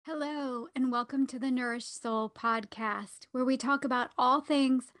and welcome to the Nourished Soul podcast, where we talk about all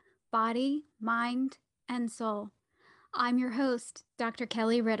things body, mind, and soul. I'm your host, Dr.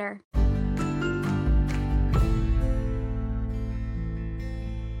 Kelli Ritter.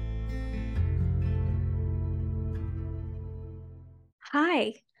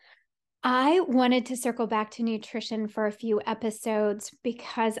 Hi. I wanted to circle back to nutrition for a few episodes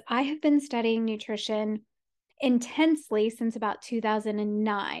because I have been studying nutrition intensely since about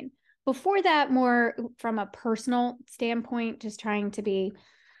 2009. Before that, more from a personal standpoint, just trying to be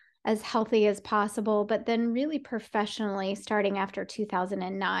as healthy as possible, but then really professionally starting after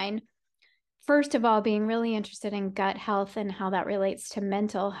 2009. First of all, being really interested in gut health and how that relates to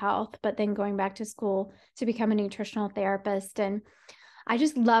mental health, but then going back to school to become a nutritional therapist. And I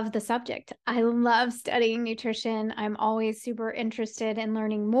just love the subject. I love studying nutrition. I'm always super interested in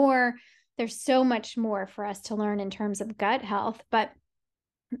learning more. There's so much more for us to learn in terms of gut health, but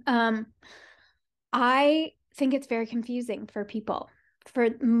I think it's very confusing for people. For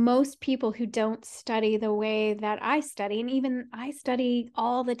most people who don't study the way that I study, and even I study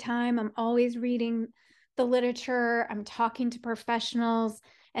all the time, I'm always reading the literature, I'm talking to professionals,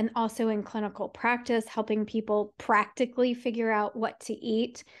 and also in clinical practice, helping people practically figure out what to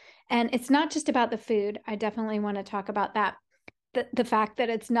eat. And it's not just about the food. I definitely want to talk about that, the fact that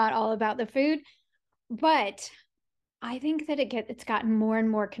it's not all about the food, but I think that it's gotten more and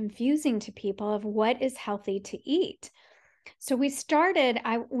more confusing to people of what is healthy to eat. So we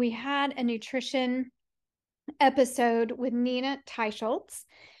had a nutrition episode with Nina Teicholz,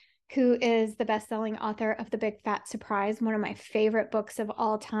 who is the best-selling author of The Big Fat Surprise, one of my favorite books of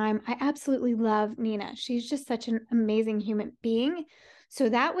all time. I absolutely love Nina. She's just such an amazing human being. So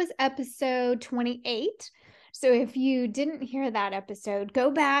that was episode 28. So if you didn't hear that episode,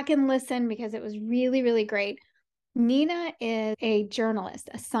 go back and listen because it was really, really great. Nina is a journalist,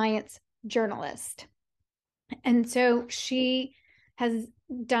 a science journalist. And so she has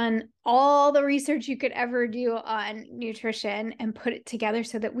done all the research you could ever do on nutrition and put it together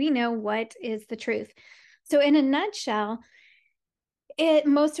so that we know what is the truth. So in a nutshell,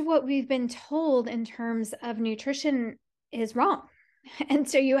 most of what we've been told in terms of nutrition is wrong. And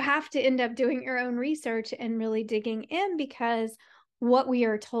so you have to end up doing your own research and really digging in because what we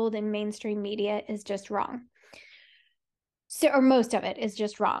are told in mainstream media is just wrong. So, or most of it is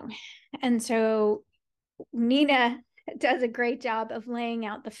just wrong. And so Nina does a great job of laying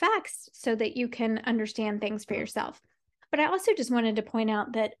out the facts so that you can understand things for yourself. But I also just wanted to point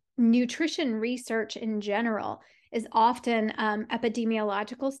out that nutrition research in general is often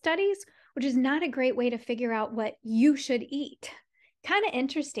epidemiological studies, which is not a great way to figure out what you should eat. Kind of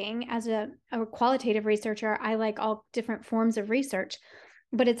interesting as a qualitative researcher, I like all different forms of research,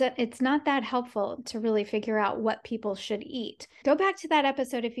 but it's not that helpful to really figure out what people should eat. Go back to that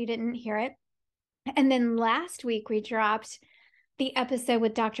episode if you didn't hear it. And then last week we dropped the episode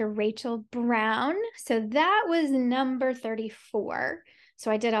with Dr. Rachel Brown. So that was number 34. So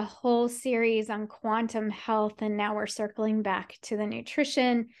I did a whole series on quantum health, and now we're circling back to the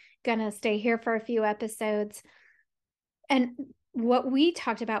nutrition. Gonna stay here for a few episodes. And what we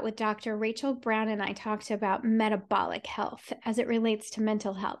talked about with Dr. Rachel Brown and I talked about metabolic health as it relates to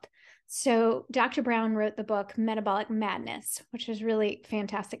mental health. So Dr. Brown wrote the book Metabolic Madness, which is really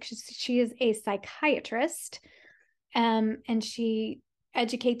fantastic. She is a psychiatrist, and she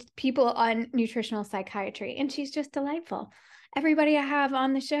educates people on nutritional psychiatry, and she's just delightful. Everybody I have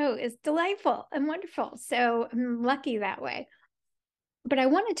on the show is delightful and wonderful. So I'm lucky that way. But I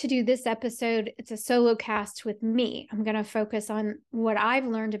wanted to do this episode. It's a solo cast with me. I'm going to focus on what I've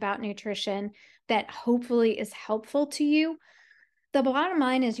learned about nutrition that hopefully is helpful to you. The bottom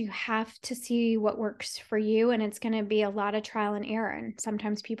line is you have to see what works for you, and it's going to be a lot of trial and error. And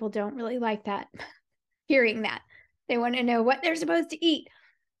sometimes people don't really like that, hearing that. They want to know what they're supposed to eat.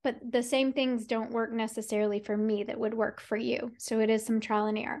 But the same things don't work necessarily for me that would work for you. So it is some trial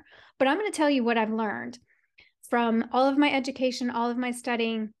and error. But I'm going to tell you what I've learned from all of my education, all of my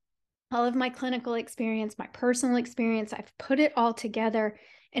studying, all of my clinical experience, my personal experience. I've put it all together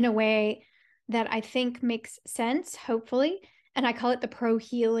in a way that I think makes sense, hopefully. And I call it the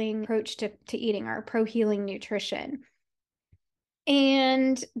pro-healing approach to eating, or pro-healing nutrition.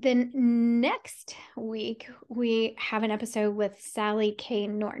 And then next week, we have an episode with Sally K.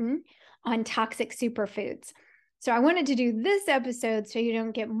 Norton on toxic superfoods. So I wanted to do this episode so you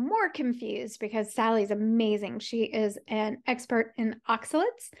don't get more confused, because Sally's amazing. She is an expert in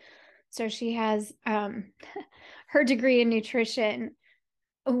oxalates. So she has her degree in nutrition.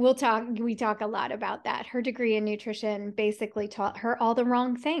 We talk a lot about that. Her degree in nutrition basically taught her all the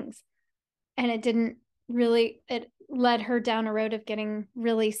wrong things. And it led her down a road of getting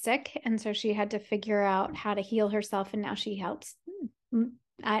really sick. And so she had to figure out how to heal herself. And now she helps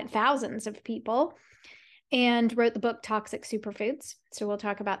thousands of people, and wrote the book Toxic Superfoods. So we'll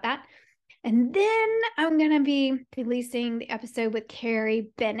talk about that. And then I'm going to be releasing the episode with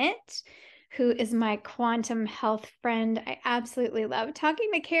Carrie Bennett, who is my quantum health friend. I absolutely love talking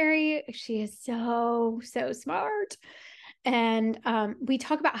to Carrie. She is so smart. And we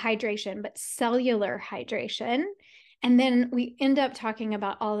talk about hydration, but cellular hydration. And then we end up talking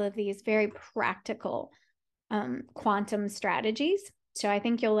about all of these very practical quantum strategies. So I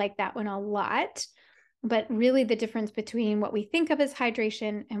think you'll like that one a lot. But really the difference between what we think of as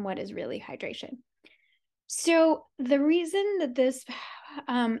hydration and what is really hydration. So the reason that this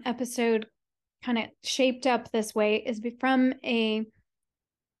episode kind of shaped up this way is from a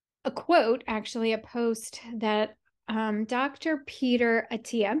quote, actually, a post that Dr. Peter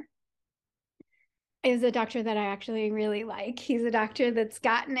Attia is a doctor that I actually really like. He's a doctor that's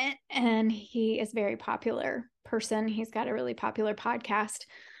gotten it, and he is a very popular person. He's got a really popular podcast,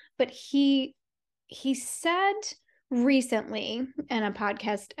 but he said recently in a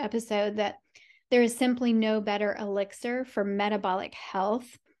podcast episode that there is simply no better elixir for metabolic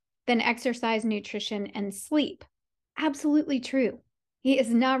health than exercise, nutrition, and sleep. Absolutely true. He is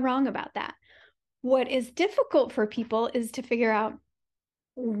not wrong about that. What is difficult for people is to figure out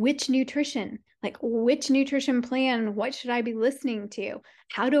which nutrition plan, what should I be listening to?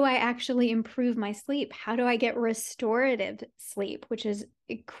 How do I actually improve my sleep? How do I get restorative sleep, which is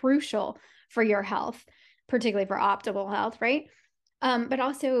crucial for your health, particularly for optimal health, right? But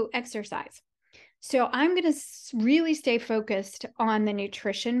also exercise. So I'm going to really stay focused on the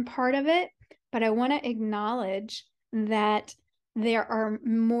nutrition part of it, but I want to acknowledge that there are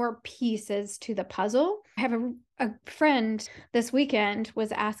more pieces to the puzzle. I have a friend this weekend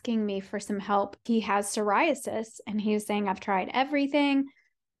was asking me for some help. He has psoriasis, and he was saying, I've tried everything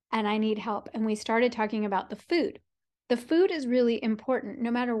and I need help. And we started talking about the food. The food is really important.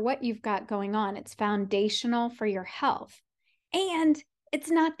 No matter what you've got going on, it's foundational for your health. And it's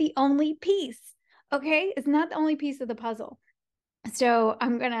not the only piece, okay? It's not the only piece of the puzzle. So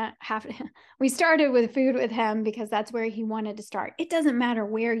I'm going to we started with food with him because that's where he wanted to start. It doesn't matter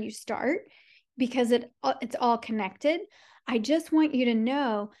where you start because it's all connected. I just want you to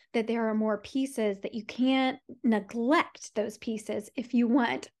know that there are more pieces, that you can't neglect those pieces if you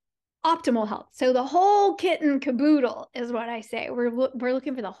want optimal health. So the whole kit and caboodle is what I say. We're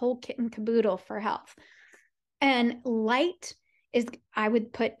looking for the whole kit and caboodle for health. And light is, I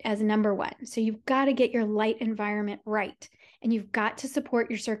would put as number one. So you've got to get your light environment right. And you've got to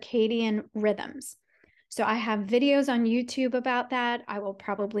support your circadian rhythms. So I have videos on YouTube about that. I will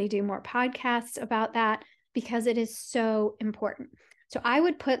probably do more podcasts about that because it is so important. So I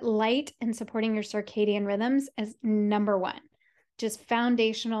would put light and supporting your circadian rhythms as number one. Just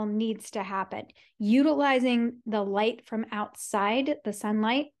foundational, needs to happen. Utilizing the light from outside, the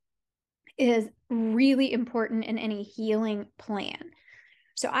sunlight, is really important in any healing plan.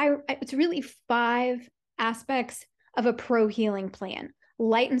 So it's really 5 aspects of a pro healing plan.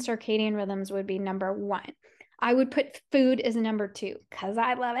 Light and circadian rhythms would be number 1. I would put food as number 2 because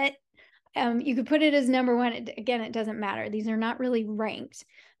I love it. You could put it as number 1. Again, it doesn't matter. These are not really ranked.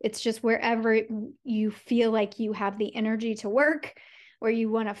 It's just wherever you feel like you have the energy to work, where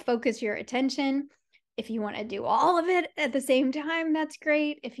you want to focus your attention. If you want to do all of it at the same time, that's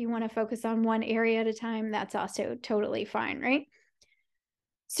great. If you want to focus on one area at a time, that's also totally fine, right?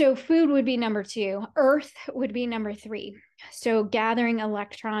 So food would be number 2. Earth would be number 3. So gathering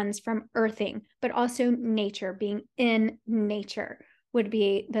electrons from earthing, but also nature, being in nature would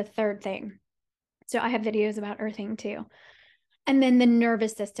be the 3rd thing. So I have videos about earthing too. And then the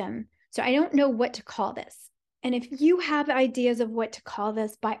nervous system. So I don't know what to call this. And if you have ideas of what to call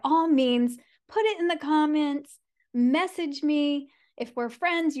this, by all means, put it in the comments, message me. If we're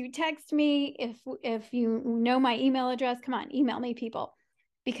friends, you text me. If you know my email address, come on, email me, people,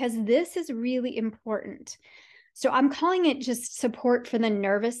 because this is really important. So I'm calling it just support for the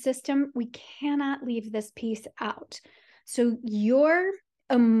nervous system. We cannot leave this piece out. So your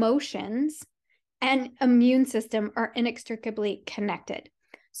emotions and immune system are inextricably connected.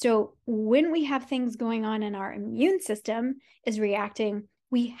 So when we have things going on in our immune system is reacting,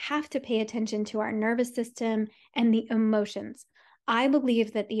 we have to pay attention to our nervous system and the emotions. I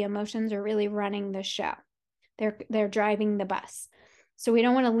believe that the emotions are really running the show. They're driving the bus. So we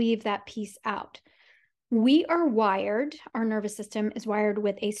don't want to leave that piece out. We are wired, our nervous system is wired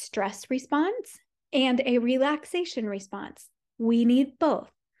with a stress response and a relaxation response. We need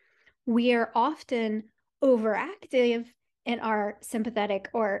both. We are often overactive in our sympathetic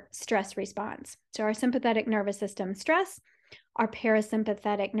or stress response. So our sympathetic nervous system, stress. Our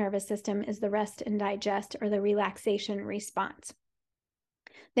parasympathetic nervous system is the rest and digest or the relaxation response.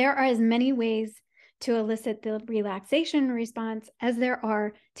 There are as many ways to elicit the relaxation response as there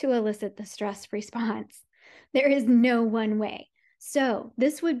are to elicit the stress response. There is no one way. So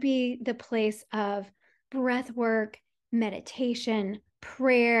this would be the place of breath work, meditation,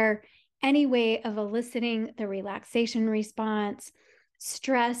 prayer, any way of eliciting the relaxation response,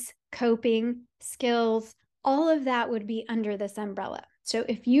 stress, coping, skills, all of that would be under this umbrella. So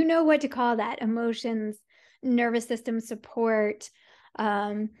if you know what to call that, emotions, nervous system support,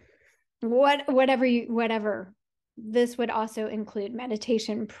 whatever, this would also include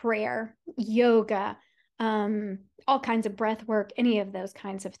meditation, prayer, yoga, all kinds of breath work, any of those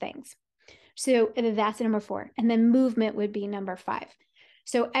kinds of things. So that's number 4. And then movement would be number 5.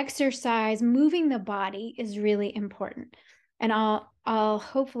 So exercise, moving the body is really important. And I'll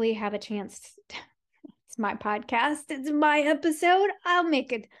hopefully have a chance. It's my podcast. It's my episode. I'll make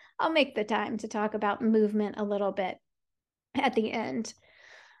the time to talk about movement a little bit at the end.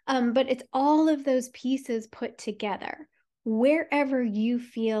 But it's all of those pieces put together. Wherever you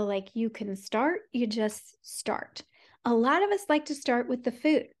feel like you can start, you just start. A lot of us like to start with the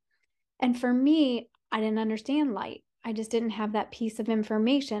food. And for me, I didn't understand light. I just didn't have that piece of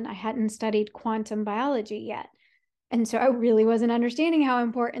information. I hadn't studied quantum biology yet. And so I really wasn't understanding how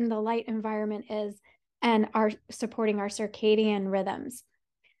important the light environment is and supporting our circadian rhythms.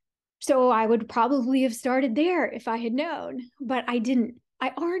 So I would probably have started there if I had known, but I didn't.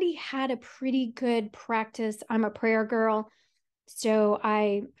 I already had a pretty good practice. I'm a prayer girl. So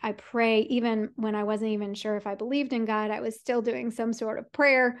I pray even when I wasn't even sure if I believed in God. I was still doing some sort of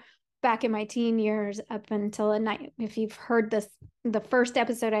prayer back in my teen years up until a night. If you've heard this, the first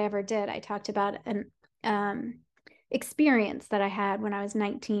episode I ever did, I talked about an experience that I had when I was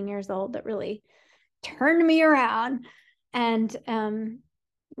 19 years old that really turned me around. And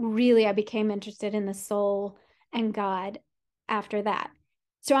really, I became interested in the soul and God after that.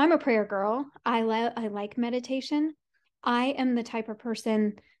 So I'm a prayer girl. I like meditation. I am the type of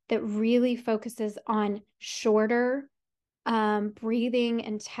person that really focuses on shorter breathing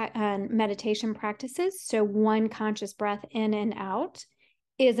and meditation practices. So one conscious breath in and out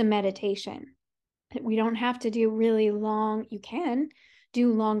is a meditation. We don't have to do really long. You can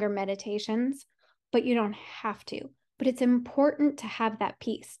do longer meditations, but you don't have to. But it's important to have that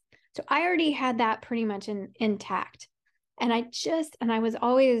piece. So I already had that pretty much intact. And I was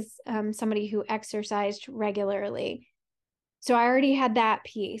always somebody who exercised regularly. So I already had that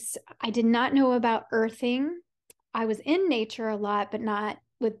piece. I did not know about earthing. I was in nature a lot, but not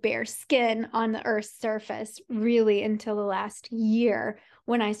with bare skin on the earth's surface really until the last year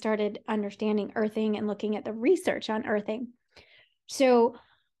when I started understanding earthing and looking at the research on earthing. So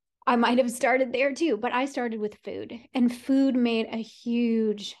I might have started there too, but I started with food, and food made a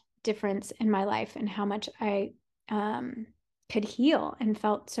huge difference in my life and how much I could heal and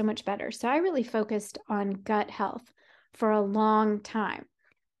felt so much better. So I really focused on gut health for a long time.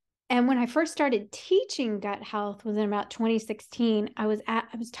 And when I first started teaching gut health was in about 2016, I was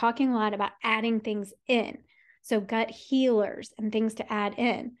talking a lot about adding things in. So gut healers and things to add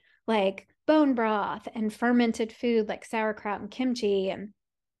in, like bone broth and fermented food like sauerkraut and kimchi,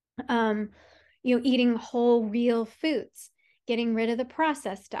 and eating whole real foods, getting rid of the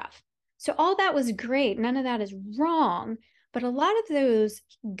processed stuff. So all that was great. None of that is wrong. But a lot of those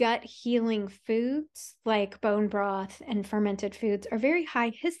gut healing foods, like bone broth and fermented foods, are very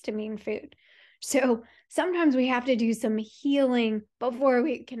high histamine food. So sometimes we have to do some healing before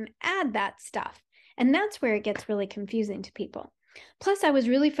we can add that stuff. And that's where it gets really confusing to people. Plus, I was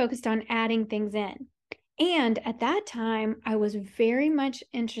really focused on adding things in. And at that time, I was very much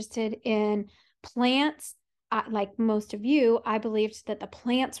interested in plants. Like most of you, I believed that the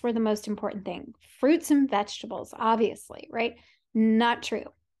plants were the most important thing. Fruits and vegetables, obviously, right? Not true.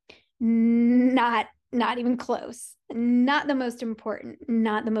 Not even close. Not the most important,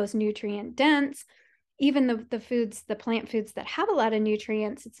 not the most nutrient dense. Even the plant foods that have a lot of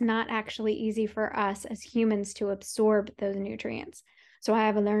nutrients, it's not actually easy for us as humans to absorb those nutrients. So I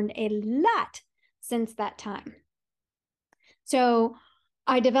have learned a lot since that time. So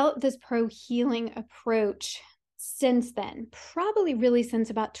I developed this pro-healing approach since then, probably really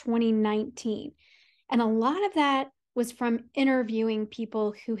since about 2019. And a lot of that was from interviewing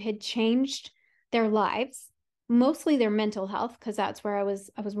people who had changed their lives, mostly their mental health, because that's where I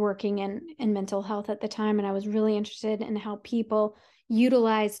was working in mental health at the time. And I was really interested in how people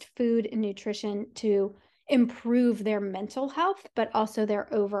utilized food and nutrition to improve their mental health, but also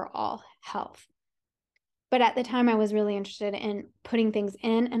their overall health. But at the time, I was really interested in putting things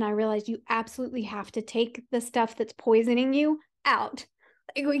in, and I realized you absolutely have to take the stuff that's poisoning you out.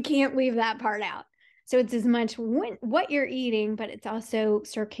 Like, we can't leave that part out. So it's as much what you're eating, but it's also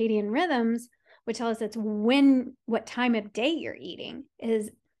circadian rhythms, which tell us it's what time of day you're eating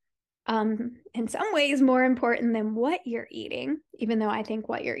is in some ways more important than what you're eating, even though I think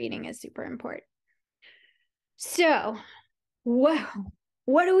what you're eating is super important. So,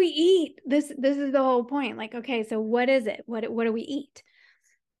 what do we eat? This is the whole point. Like, okay, so what is it? What do we eat?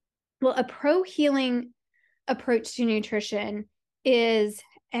 Well, a pro healing approach to nutrition is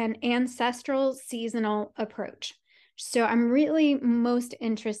an ancestral seasonal approach. So I'm really most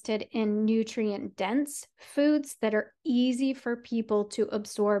interested in nutrient dense foods that are easy for people to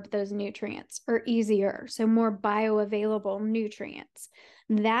absorb those nutrients, or easier, so more bioavailable nutrients.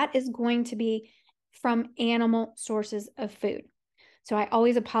 That is going to be from animal sources of food. So I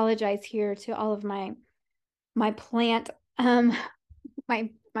always apologize here to all of my plant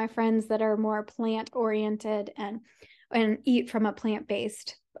my friends that are more plant oriented and eat from a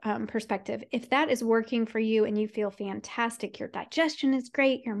plant-based perspective. If that is working for you and you feel fantastic, your digestion is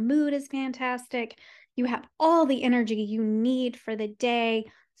great, your mood is fantastic, you have all the energy you need for the day,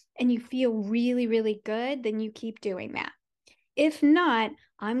 and you feel really, really good, then you keep doing that. If not,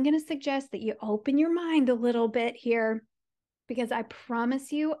 I'm going to suggest that you open your mind a little bit here, because I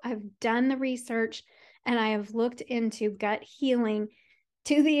promise you, I've done the research and I have looked into gut healing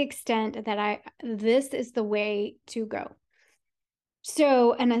to the extent that this is the way to go.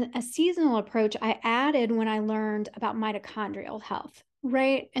 So, and a seasonal approach I added when I learned about mitochondrial health,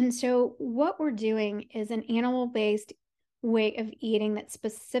 right? And so what we're doing is an animal-based way of eating that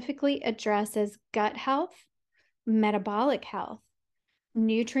specifically addresses gut health, metabolic health,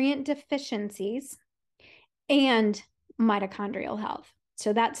 nutrient deficiencies, and mitochondrial health.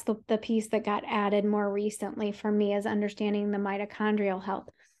 So that's the piece that got added more recently for me, is understanding the mitochondrial health.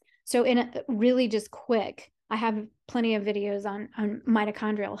 So in a really just quick, I have plenty of videos on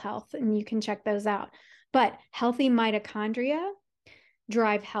mitochondrial health, and you can check those out. But healthy mitochondria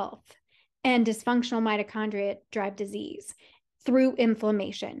drive health, and dysfunctional mitochondria drive disease through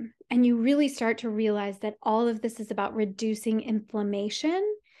inflammation. And you really start to realize that all of this is about reducing inflammation.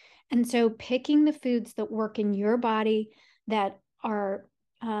 And so picking the foods that work in your body, that are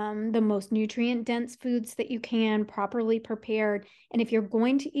the most nutrient dense foods that you can, properly prepared. And if you're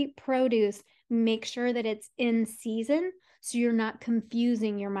going to eat produce, make sure that it's in season so you're not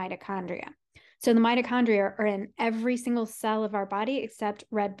confusing your mitochondria. So the mitochondria are in every single cell of our body except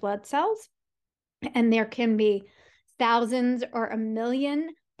red blood cells. And there can be thousands or a million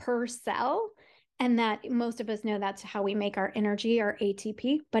per cell. And that most of us know that's how we make our energy, our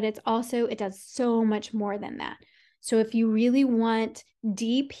ATP, but it does so much more than that. So if you really want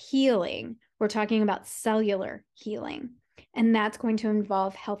deep healing, we're talking about cellular healing, and that's going to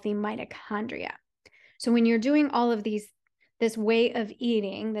involve healthy mitochondria. So when you're doing all of this way of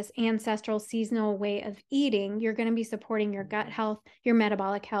eating, this ancestral seasonal way of eating, you're going to be supporting your gut health, your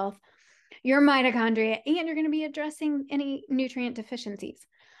metabolic health, your mitochondria, and you're going to be addressing any nutrient deficiencies.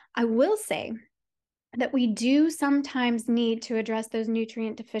 I will say that we do sometimes need to address those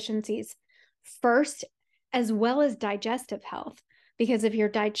nutrient deficiencies first, as well as digestive health. Because if your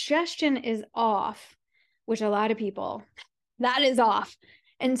digestion is off, which a lot of people, that is off.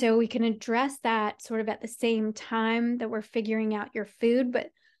 And so we can address that sort of at the same time that we're figuring out your food, but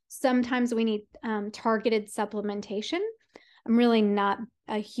sometimes we need targeted supplementation. I'm really not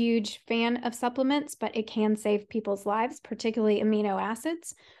a huge fan of supplements, but it can save people's lives, particularly amino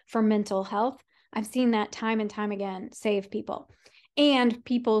acids for mental health. I've seen that time and time again save people, and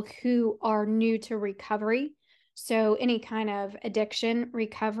people who are new to recovery. So any kind of addiction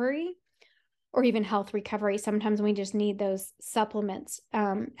recovery or even health recovery, sometimes we just need those supplements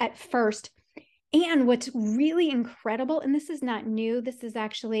at first. And what's really incredible, and this is not new, this is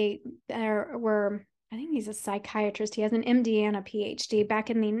actually, I think he's a psychiatrist. He has an MD and a PhD. Back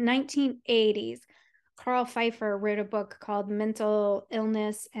in the 1980s, Carl Pfeiffer wrote a book called Mental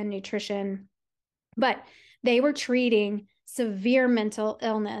Illness and Nutrition. But they were treating severe mental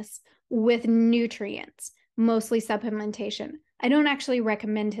illness with nutrients, mostly supplementation. I don't actually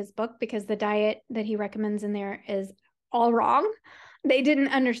recommend his book because the diet that he recommends in there is all wrong. They didn't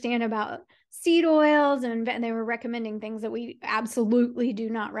understand about seed oils, and they were recommending things that we absolutely do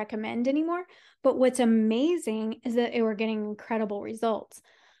not recommend anymore. But what's amazing is that they were getting incredible results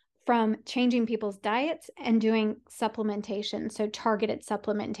from changing people's diets and doing supplementation, so targeted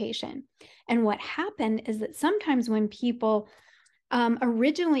supplementation. And what happened is that sometimes when people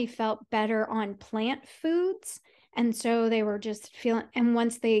originally felt better on plant foods, and so they were just feeling, and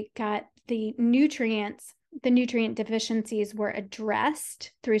once they got the nutrients the nutrient deficiencies were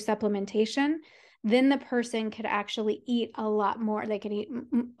addressed through supplementation, then the person could actually eat a lot more. They could eat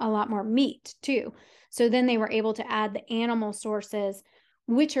a lot more meat too. So then they were able to add the animal sources,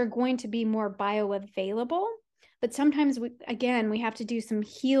 which are going to be more bioavailable. But sometimes, we have to do some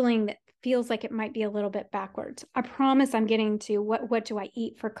healing that feels like it might be a little bit backwards. I promise I'm getting to what do I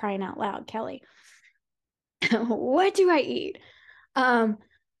eat, for crying out loud, Kelli. What do I eat?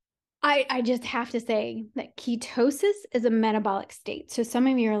 I just have to say that ketosis is a metabolic state. So some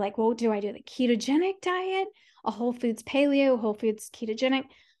of you are like, well, do I do the ketogenic diet, a whole foods paleo, whole foods ketogenic?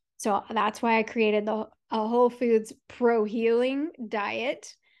 So that's why I created a whole foods pro healing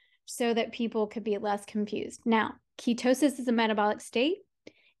diet, so that people could be less confused. Now, ketosis is a metabolic state.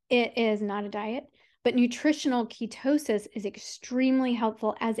 It is not a diet, but nutritional ketosis is extremely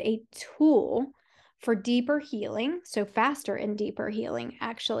helpful as a tool for deeper healing, so faster and deeper healing,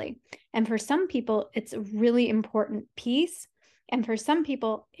 actually. And for some people, it's a really important piece, and for some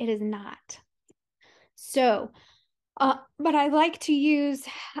people, it is not. So, but I like to use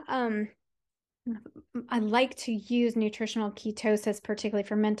nutritional ketosis, particularly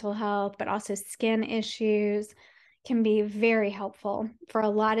for mental health, but also skin issues. Can be very helpful for a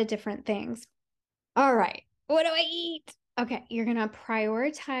lot of different things. All right, what do I eat? Okay, you're going to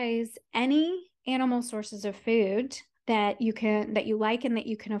prioritize any animal sources of food that you like and that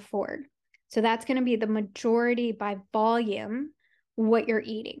you can afford. So that's going to be the majority by volume what you're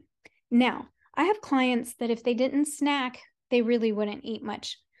eating. Now, I have clients that if they didn't snack, they really wouldn't eat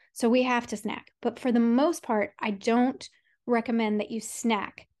much. So we have to snack. But for the most part, I don't recommend that you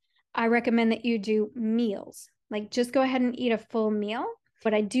snack. I recommend that you do meals. Like, just go ahead and eat a full meal.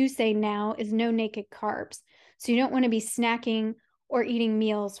 What I do say now is no naked carbs. So you don't want to be snacking or eating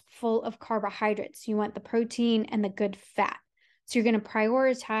meals full of carbohydrates. You want the protein and the good fat. So you're going to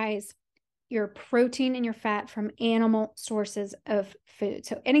prioritize your protein and your fat from animal sources of food.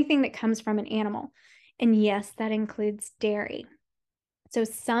 So anything that comes from an animal. And yes, that includes dairy. So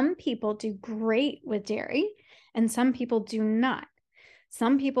some people do great with dairy and some people do not.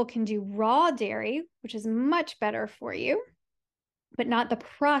 Some people can do raw dairy, which is much better for you, but not the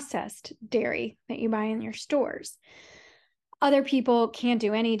processed dairy that you buy in your stores. Other people can't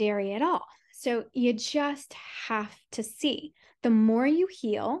do any dairy at all. So you just have to see. The more you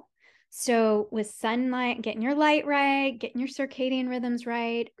heal, so with sunlight, getting your light right, getting your circadian rhythms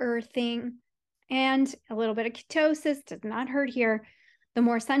right, earthing, and a little bit of ketosis does not hurt here. The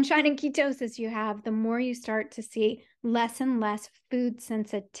more sunshine and ketosis you have, the more you start to see less and less food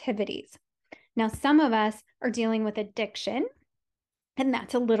sensitivities. Now, some of us are dealing with addiction, and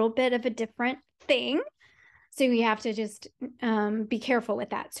that's a little bit of a different thing. So you have to just be careful with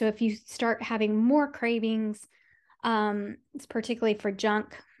that. So if you start having more cravings, it's particularly for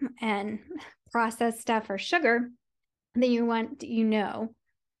junk and processed stuff or sugar, then you know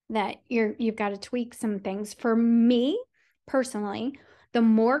that you've got to tweak some things. For me personally, the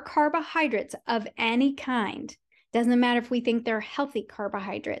more carbohydrates of any kind, doesn't matter if we think they're healthy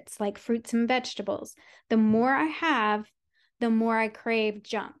carbohydrates like fruits and vegetables, the more I have, the more I crave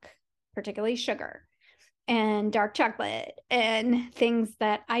junk, particularly sugar and dark chocolate and things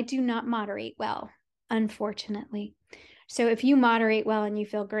that I do not moderate well, unfortunately. So if you moderate well and you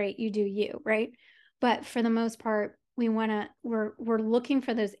feel great, you do you, right? But for the most part, we're looking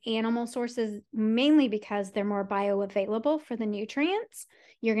for those animal sources mainly because they're more bioavailable for the nutrients.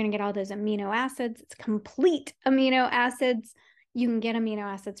 You're going to get all those amino acids. It's complete amino acids. You can get amino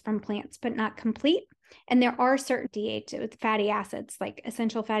acids from plants, but not complete. And there are certain DHA fatty acids, like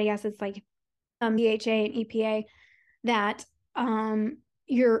essential fatty acids, like DHA and EPA, that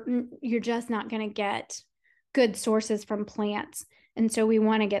you're just not going to get good sources from plants. And so we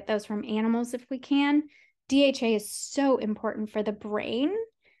want to get those from animals if we can. DHA is so important for the brain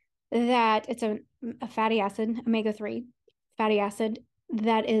that it's a fatty acid, omega-3 fatty acid,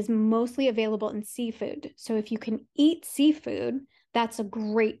 that is mostly available in seafood. So if you can eat seafood, that's a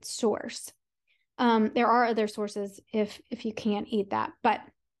great source. There are other sources if you can't eat that, but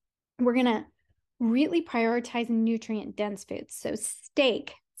we're going to really prioritize nutrient dense foods. So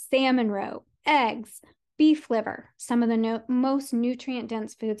steak, salmon roe, eggs, beef liver, some of the most nutrient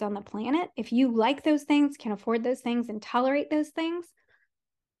dense foods on the planet. If you like those things, can afford those things, and tolerate those things,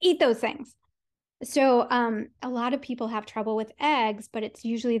 eat those things. So a lot of people have trouble with eggs, but it's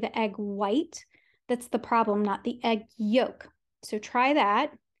usually the egg white that's the problem, not the egg yolk. So try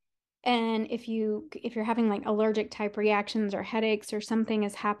that. And if you're having like allergic type reactions or headaches or something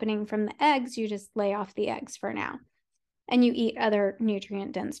is happening from the eggs, you just lay off the eggs for now. And you eat other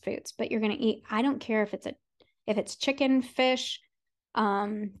nutrient dense foods, but you're going to eat, I don't care if it's chicken, fish,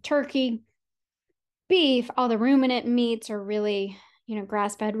 turkey, beef, all the ruminant meats are really,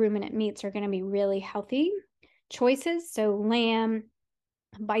 grass-fed ruminant meats are going to be really healthy choices. So lamb,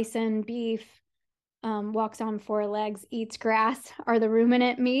 bison, beef, walks on four legs, eats grass are the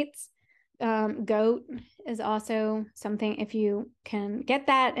ruminant meats. Goat is also something, if you can get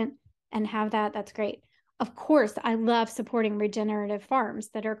that and have that, that's great. Of course, I love supporting regenerative farms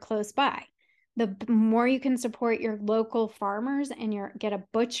that are close by. The more you can support your local farmers and get a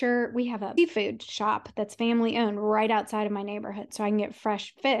butcher. We have a seafood shop that's family owned right outside of my neighborhood, so I can get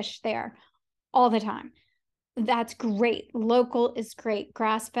fresh fish there all the time. That's great. Local is great.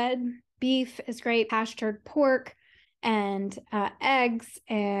 Grass-fed beef is great. Pastured pork and eggs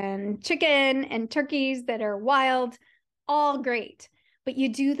and chicken and turkeys that are wild, all great. But you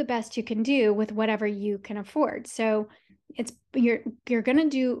do the best you can do with whatever you can afford. So you're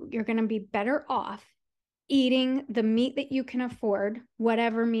gonna be better off eating the meat that you can afford,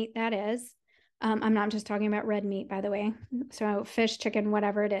 whatever meat that is. I'm not just talking about red meat, by the way. So fish, chicken,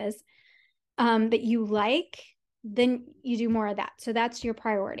 whatever it is that you like, then you do more of that. So that's your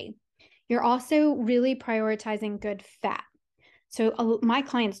priority. You're also really prioritizing good fat. So my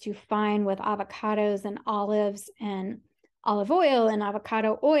clients do fine with avocados and olives and olive oil and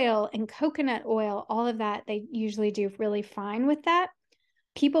avocado oil and coconut oil, all of that. They usually do really fine with that.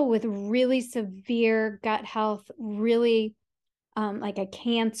 People with really severe gut health, really like a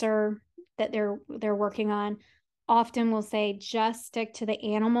cancer that they're working on, often will say just stick to the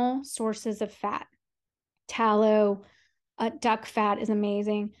animal sources of fat. Tallow, duck fat is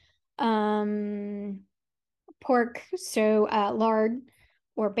amazing. Pork, so lard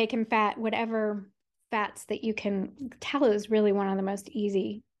or bacon fat, whatever fats that you can. Tallow is really one of the most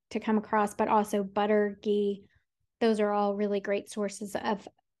easy to come across, but also butter, ghee. Those are all really great sources of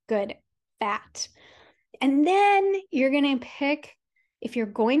good fat. And then you're going to pick, if you're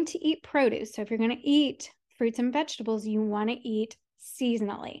going to eat produce, so if you're going to eat fruits and vegetables, you want to eat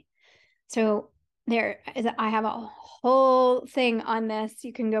seasonally. So I have a whole thing on this.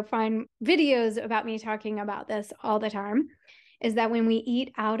 You can go find videos about me talking about this all the time, is that when we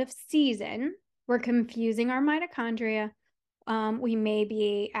eat out of season, we're confusing our mitochondria. We may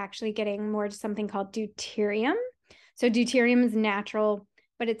be actually getting more to something called deuterium. So deuterium is natural,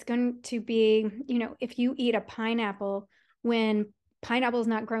 but it's going to be, if you eat a pineapple when pineapple is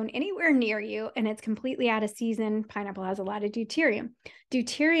not grown anywhere near you and it's completely out of season, pineapple has a lot of deuterium.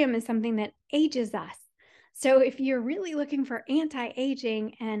 Deuterium is something that ages us. So if you're really looking for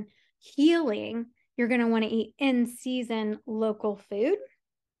anti-aging and healing, you're going to want to eat in-season local food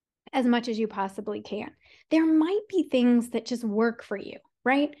as much as you possibly can. There might be things that just work for you,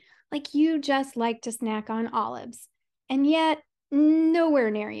 right? Like you just like to snack on olives, and yet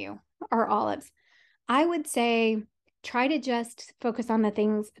nowhere near you are olives. I would say try to just focus on the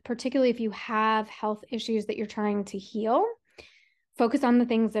things, particularly if you have health issues that you're trying to heal, focus on the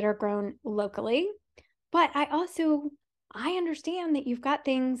things that are grown locally. But I understand that you've got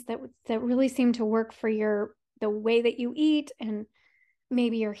things that really seem to work for the way that you eat, and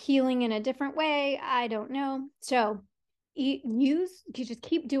maybe you're healing in a different way. I don't know. So you just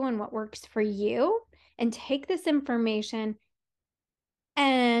keep doing what works for you and take this information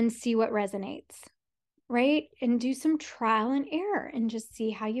and see what resonates, right? And do some trial and error and just see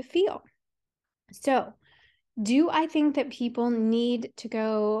how you feel. So, do I think that people need to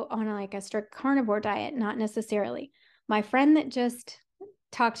go on like a strict carnivore diet? Not necessarily. My friend that just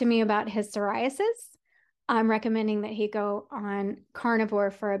talked to me about his psoriasis, I'm recommending that he go on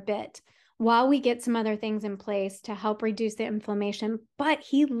carnivore for a bit while we get some other things in place to help reduce the inflammation. But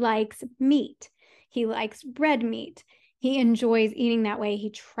he likes meat. He likes red meat. He enjoys eating that way. He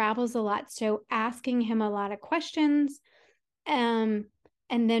travels a lot. So asking him a lot of questions,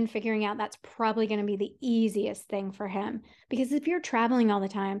 and then figuring out that's probably going to be the easiest thing for him. Because if you're traveling all the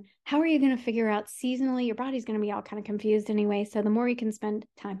time, how are you going to figure out seasonally? Your body's going to be all kind of confused anyway. So the more you can spend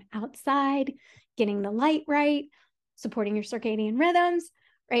time outside, getting the light right, supporting your circadian rhythms,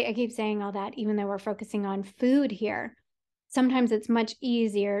 right? I keep saying all that, even though we're focusing on food here. Sometimes it's much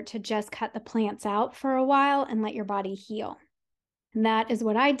easier to just cut the plants out for a while and let your body heal. And that is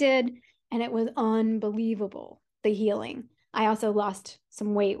what I did. And it was unbelievable, the healing. I also lost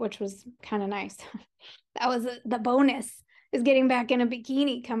some weight, which was kind of nice. That was the bonus, is getting back in a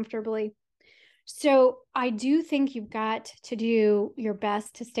bikini comfortably. So I do think you've got to do your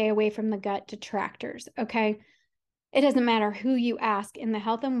best to stay away from the gut detractors, okay? It doesn't matter who you ask in the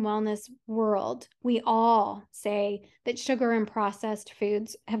health and wellness world. We all say that sugar and processed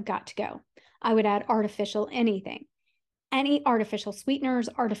foods have got to go. I would add artificial anything. Any artificial sweeteners,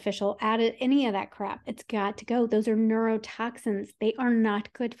 artificial added, any of that crap, it's got to go. Those are neurotoxins. They are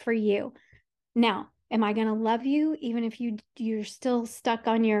not good for you. Now, Am I going to love you even if you're still stuck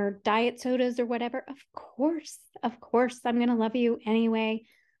on your diet sodas or whatever? Of course, I'm going to love you anyway.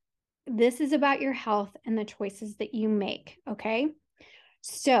 This is about your health and the choices that you make, okay?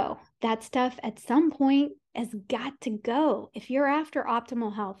 So that stuff at some point has got to go. If you're after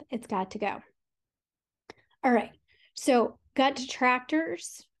optimal health, it's got to go. All right. So gut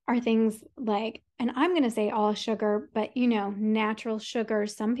detractors are things like, and I'm going to say all sugar, but natural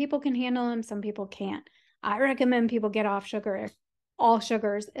sugars. Some people can handle them, some people can't. I recommend people get off sugar, all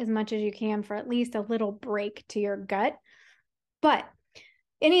sugars, as much as you can for at least a little break to your gut. But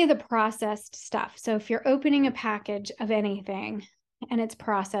any of the processed stuff. So if you're opening a package of anything and it's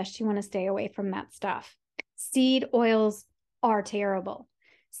processed, you want to stay away from that stuff. Seed oils are terrible.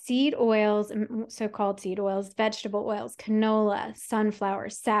 Seed oils, so-called seed oils, vegetable oils, canola, sunflower,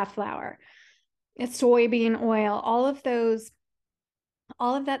 safflower, soybean oil, all of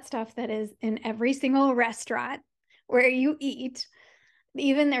that stuff that is in every single restaurant where you eat,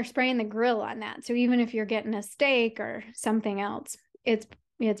 even they're spraying the grill on that. So even if you're getting a steak or something else, it's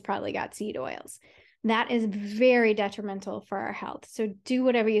probably got seed oils. That is very detrimental for our health. So do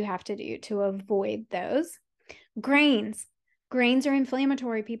whatever you have to do to avoid those. Grains are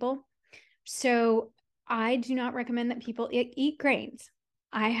inflammatory, people. So I do not recommend that people eat grains.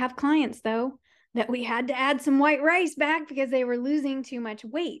 I have clients, though, that we had to add some white rice back because they were losing too much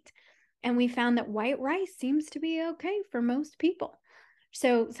weight. And we found that white rice seems to be okay for most people.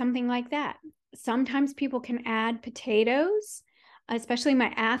 So something like that. Sometimes people can add potatoes, especially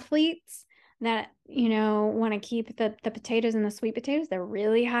my athletes that, want to keep the potatoes and the sweet potatoes. They're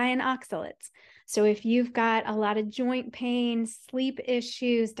really high in oxalates. So if you've got a lot of joint pain, sleep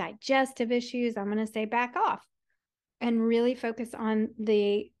issues, digestive issues, I'm going to say back off and really focus on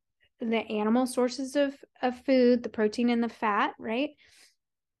the animal sources of food, the protein and the fat, right?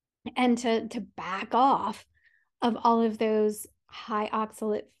 And to back off of all of those high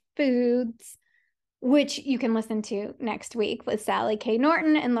oxalate foods, which you can listen to next week with Sally K.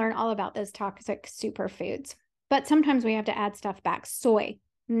 Norton and learn all about those toxic superfoods. But sometimes we have to add stuff back. Soy,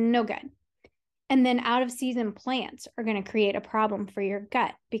 no good. And then out of season plants are going to create a problem for your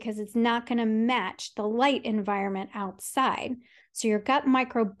gut because it's not going to match the light environment outside. So your gut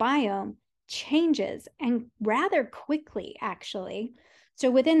microbiome changes, and rather quickly, actually.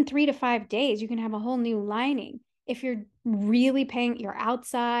 So within 3 to 5 days, you can have a whole new lining. If you're really you're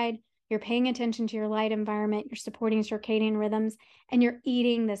outside, you're paying attention to your light environment, you're supporting circadian rhythms, and you're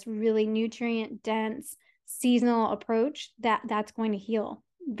eating this really nutrient dense seasonal approach, that's going to heal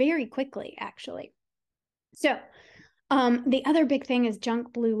very quickly, actually. So the other big thing is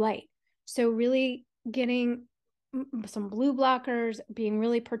junk blue light. So really getting some blue blockers, being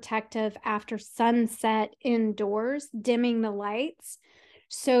really protective after sunset indoors, dimming the lights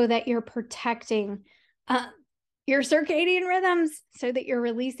so that you're protecting your circadian rhythms, so that you're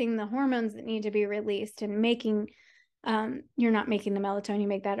releasing the hormones that need to be released and making you're not making the melatonin, you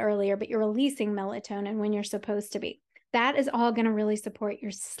make that earlier, but you're releasing melatonin when you're supposed to be. That is all going to really support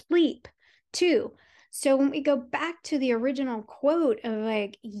your sleep too. So when we go back to the original quote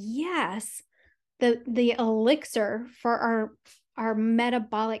of yes, the elixir for our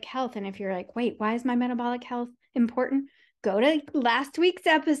metabolic health. And if you're like, wait, why is my metabolic health important? Go to last week's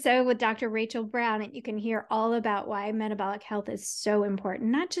episode with Dr. Rachel Brown, and you can hear all about why metabolic health is so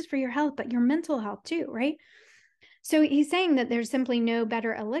important, not just for your health, but your mental health too, right? So he's saying that there's simply no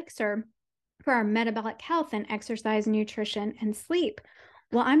better elixir for our metabolic health than exercise, nutrition, and sleep.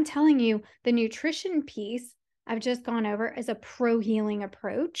 Well, I'm telling you, the nutrition piece I've just gone over is a pro-healing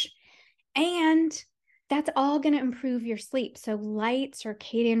approach. And that's all going to improve your sleep. So light,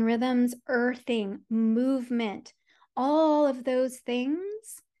 circadian rhythms, earthing, movement, all of those things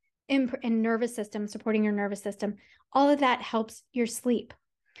in nervous system, supporting your nervous system, all of that helps your sleep.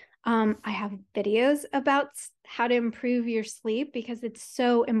 I have videos about how to improve your sleep because it's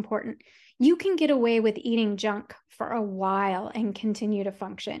so important. You can get away with eating junk for a while and continue to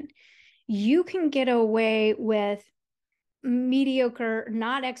function. You can get away with mediocre,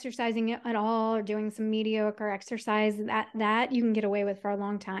 not exercising at all, or doing some mediocre exercise that you can get away with for a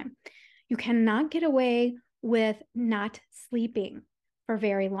long time. You cannot get away with not sleeping for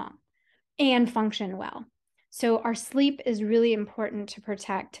very long and function well. So our sleep is really important to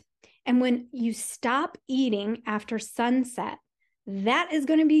protect. And when you stop eating after sunset, that is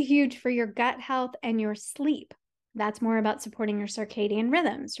going to be huge for your gut health and your sleep. That's more about supporting your circadian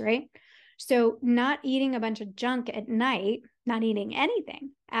rhythms, right? So not eating a bunch of junk at night, not eating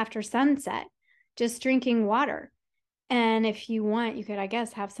anything after sunset, just drinking water. And if you want, you could, I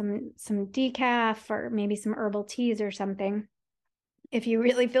guess, have some decaf or maybe some herbal teas or something if you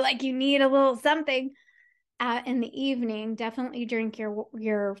really feel like you need a little something. in the evening, definitely drink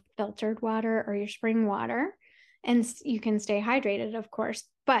your filtered water or your spring water, and you can stay hydrated, of course.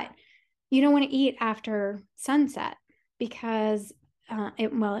 But you don't want to eat after sunset because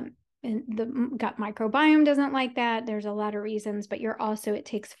the gut microbiome doesn't like that. There's a lot of reasons, but it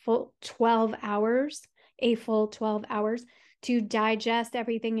takes a full 12 hours to digest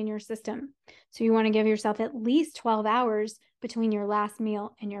everything in your system. So you want to give yourself at least 12 hours between your last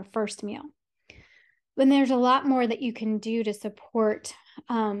meal and your first meal. Then there's a lot more that you can do to support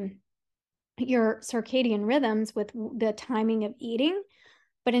your circadian rhythms with the timing of eating.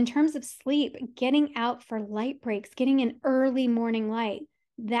 But in terms of sleep, getting out for light breaks, getting an early morning light,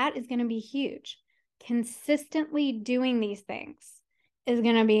 that is going to be huge. Consistently doing these things is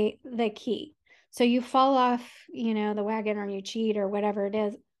going to be the key. So you fall off, the wagon, or you cheat, or whatever it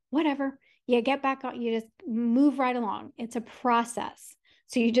is, whatever, you get back on, you just move right along. It's a process.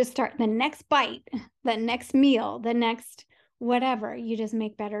 So you just start the next bite, the next meal, the next whatever, you just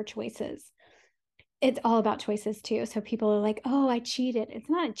make better choices. It's all about choices too. So people are like, oh, I cheated. It's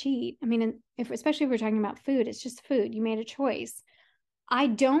not a cheat. I mean, especially if we're talking about food, it's just food. You made a choice. I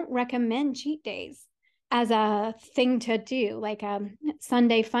don't recommend cheat days as a thing to do, like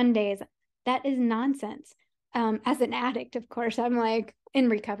Sunday fun days. That is nonsense. As an addict, of course, I'm like in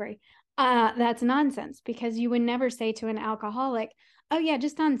recovery. That's nonsense, because you would never say to an alcoholic, oh yeah,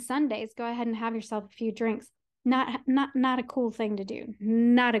 just on Sundays, go ahead and have yourself a few drinks. Not a cool thing to do.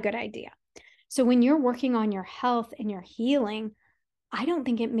 Not a good idea. So when you're working on your health and your healing, I don't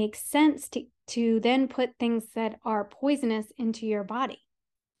think it makes sense to then put things that are poisonous into your body.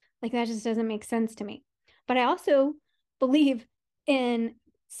 Like, that just doesn't make sense to me. But I also believe in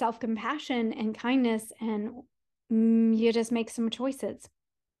self-compassion and kindness, and you just make some choices,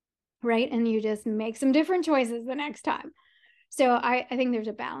 right? And you just make some different choices the next time. So I think there's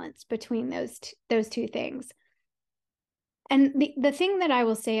a balance between those two things. And the thing that I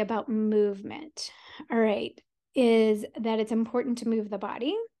will say about movement, all right, is that it's important to move the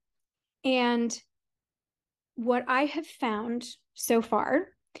body. And what I have found so far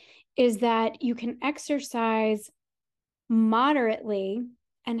is that you can exercise moderately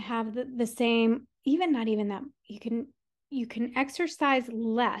and have the same, even not even that, you can exercise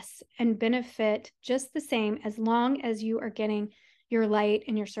less and benefit just the same, as long as you are getting your light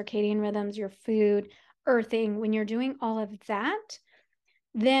and your circadian rhythms, your food, earthing. When you're doing all of that,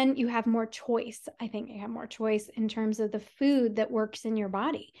 then you have more choice. I think you have more choice in terms of the food that works in your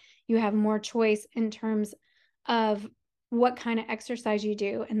body. You have more choice in terms of what kind of exercise you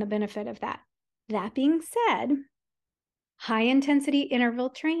do and the benefit of that. That being said, high intensity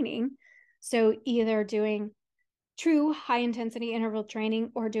interval training, so either doing true high intensity interval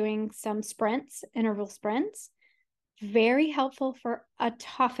training or doing some sprints, interval sprints, very helpful for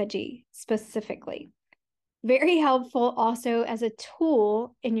autophagy specifically. Very helpful also as a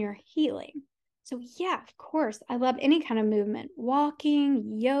tool in your healing. So yeah, of course, I love any kind of movement,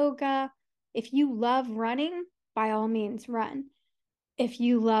 walking, yoga. If you love running, by all means, run. If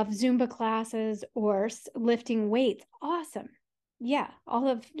you love Zumba classes or lifting weights, awesome. Yeah, all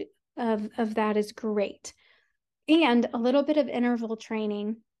of that is great. And a little bit of interval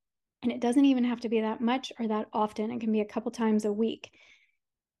training, and it doesn't even have to be that much or that often. It can be a couple times a week,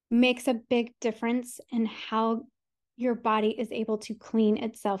 makes a big difference in how your body is able to clean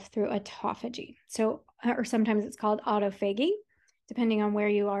itself through autophagy. So, or sometimes it's called autophagy, depending on where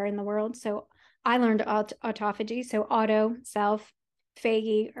you are in the world. So I learned autophagy. So auto, self,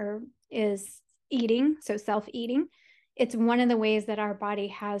 phagy, or is eating. So self-eating. It's one of the ways that our body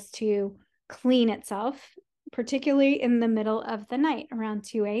has to clean itself, particularly in the middle of the night around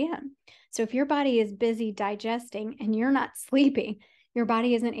 2 a.m. So if your body is busy digesting and you're not sleeping, your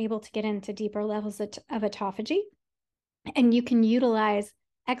body isn't able to get into deeper levels of autophagy. And you can utilize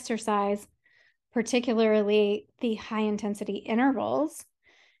exercise, particularly the high intensity intervals,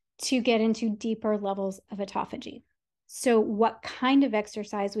 to get into deeper levels of autophagy. So what kind of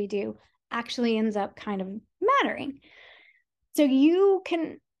exercise we do actually ends up kind of mattering. So you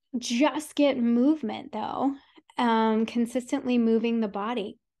can just get movement, though, consistently moving the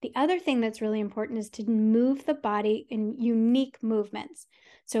body. The other thing that's really important is to move the body in unique movements.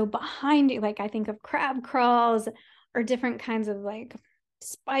 So behind you, like I think of crab crawls or different kinds of like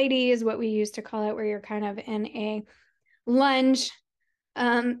spidey is what we used to call it, where you're kind of in a lunge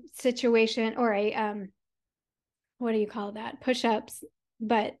situation, or a what do you call that? Push-ups,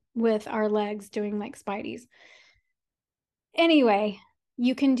 but with our legs doing like spideys. Anyway,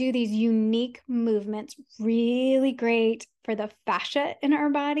 you can do these unique movements, really great for the fascia in our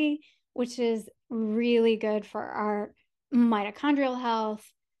body, which is really good for our mitochondrial health,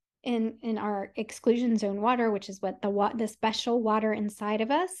 in our exclusion zone water, which is what the special water inside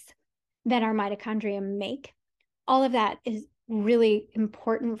of us that our mitochondria make. All of that is really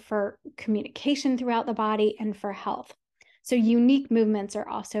important for communication throughout the body and for health. So unique movements are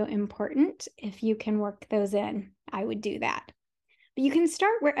also important. If you can work those in, I would do that. But you can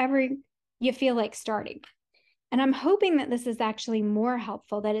start wherever you feel like starting. And I'm hoping that this is actually more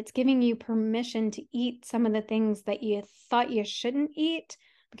helpful, that it's giving you permission to eat some of the things that you thought you shouldn't eat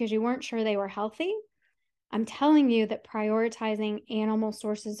because you weren't sure they were healthy. I'm telling you that prioritizing animal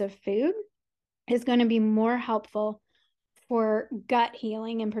sources of food is going to be more helpful for gut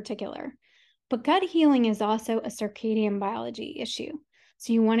healing in particular. But gut healing is also a circadian biology issue.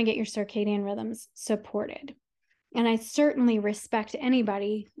 So you want to get your circadian rhythms supported. And I certainly respect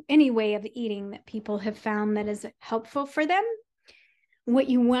anybody, any way of eating that people have found that is helpful for them. What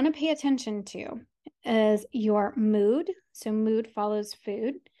you want to pay attention to is your mood. So mood follows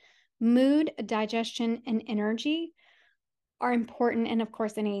food. Mood, digestion, and energy are important. And of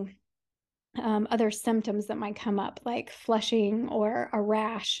course, any other symptoms that might come up, like flushing or a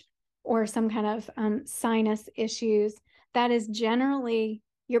rash or some kind of sinus issues, that is generally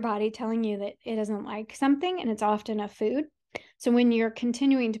your body telling you that it doesn't like something, and it's often a food. So when you're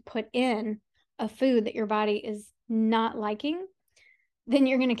continuing to put in a food that your body is not liking, then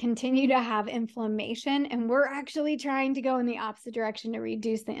you're going to continue to have inflammation. And we're actually trying to go in the opposite direction to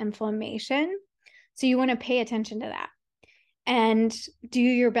reduce the inflammation. So you want to pay attention to that and do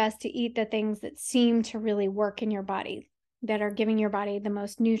your best to eat the things that seem to really work in your body, that are giving your body the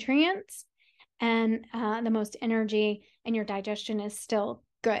most nutrients and the most energy, and your digestion is still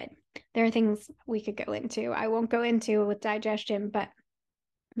good. There are things we could go into. I won't go into with digestion, but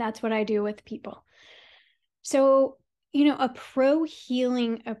that's what I do with people. So, a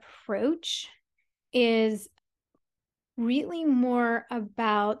pro-healing approach is really more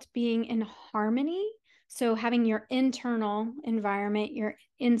about being in harmony. So having your internal environment, your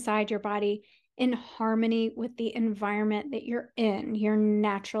inside your body, in harmony with the environment that you're in, your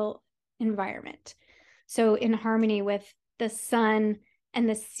natural environment. So in harmony with the sun and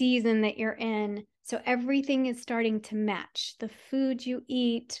the season that you're in. So everything is starting to match. The food you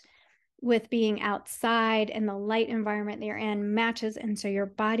eat with being outside and the light environment that you're in matches. And so your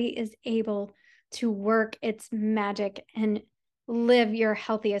body is able to work its magic and live your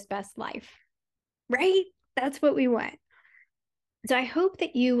healthiest, best life, right? That's what we want. So I hope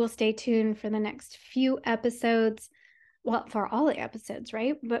that you will stay tuned for the next few episodes. Well, for all the episodes,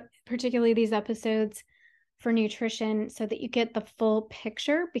 right? But particularly these episodes for nutrition, so that you get the full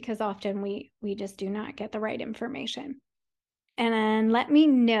picture, because often we just do not get the right information. And then let me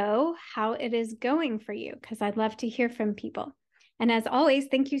know how it is going for you, because I'd love to hear from people. And as always,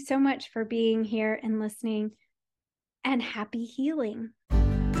 thank you so much for being here and listening, and happy healing.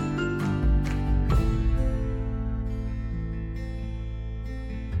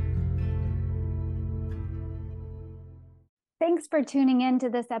 Thanks for tuning in to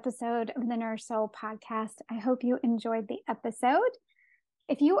this episode of the Nourish Soul podcast. I hope you enjoyed the episode.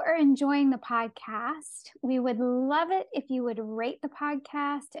 If you are enjoying the podcast, we would love it if you would rate the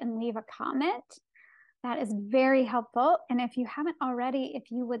podcast and leave a comment. That is very helpful. And if you haven't already, if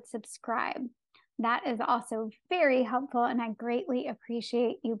you would subscribe, that is also very helpful. And I greatly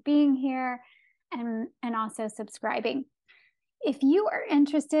appreciate you being here and also subscribing. If you are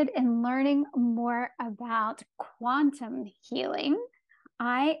interested in learning more about quantum healing,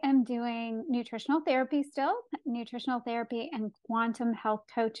 I am doing nutritional therapy and quantum health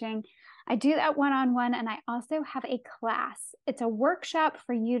coaching. I do that one-on-one, and I also have a class. It's a workshop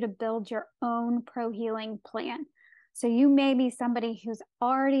for you to build your own pro-healing plan. So you may be somebody who's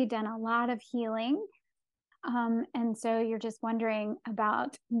already done a lot of healing, and so you're just wondering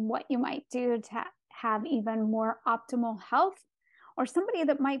about what you might do to have even more optimal health, or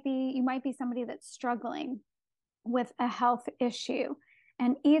you might be somebody that's struggling with a health issue.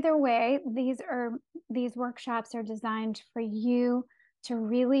 And either way, these workshops are designed for you to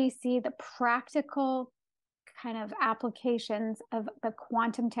really see the practical kind of applications of the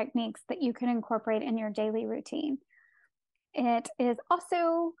quantum techniques that you can incorporate in your daily routine. It is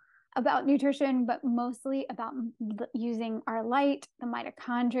also about nutrition, but mostly about using our light, the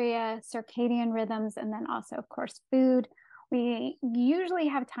mitochondria, circadian rhythms, and then also, of course, food. We usually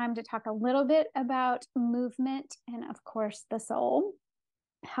have time to talk a little bit about movement and, of course, the soul,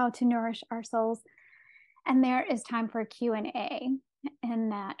 how to nourish our souls. And there is time for a Q&A in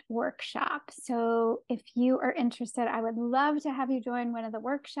that workshop. So if you are interested, I would love to have you join one of the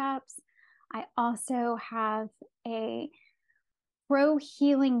workshops. I also have a pro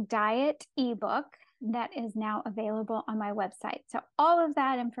healing diet ebook that is now available on my website. So all of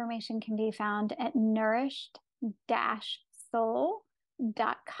that information can be found at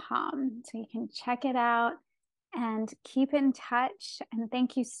nourished-soul.com. So you can check it out and keep in touch. And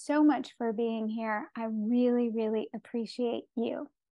thank you so much for being here. I really, really appreciate you.